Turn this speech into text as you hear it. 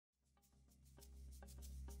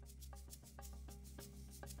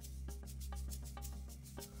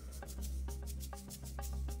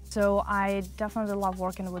So I definitely love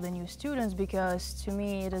working with the new students because to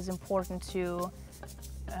me it is important to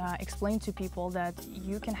explain to people that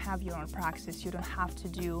you can have your own practice. You don't have to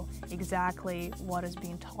do exactly what is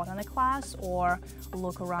being taught in a class or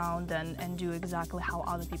look around and do exactly how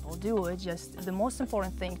other people do it. Just the most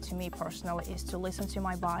important thing to me personally is to listen to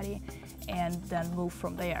my body and then move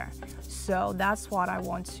from there. So that's what I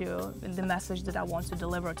want to, the message that I want to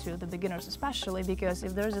deliver to the beginners especially, because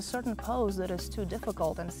if there's a certain pose that is too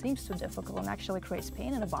difficult and seems too difficult and actually creates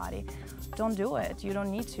pain in the body, don't do it. You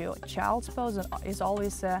don't need to. Child's pose is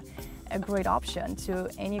always a great option to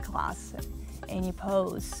any class, any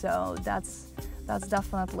pose. So that's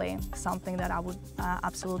definitely something that I would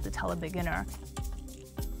absolutely tell a beginner.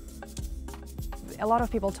 A lot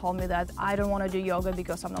of people told me that I don't want to do yoga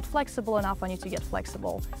because I'm not flexible enough, I need to get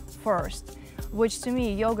flexible first. Which to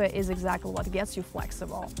me, yoga is exactly what gets you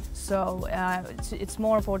flexible. So it's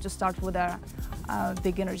more important to start with a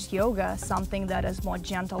beginner's yoga, something that is more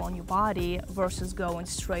gentle on your body versus going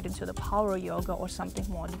straight into the power yoga or something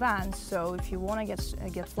more advanced. So if you want to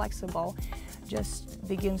get flexible, just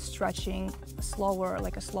begin stretching slower,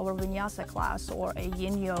 like a slower vinyasa class or a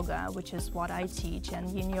yin yoga, which is what I teach. And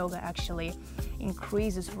yin yoga actually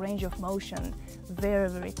increases range of motion very,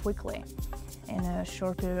 very quickly in a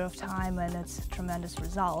short period of time, and it's tremendous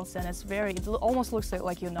results. And it almost looks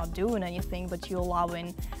like you're not doing anything, but you're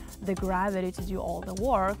allowing the gravity to do all the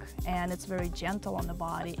work, and it's very gentle on the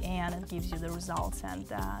body, and it gives you the results and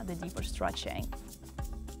the deeper stretching.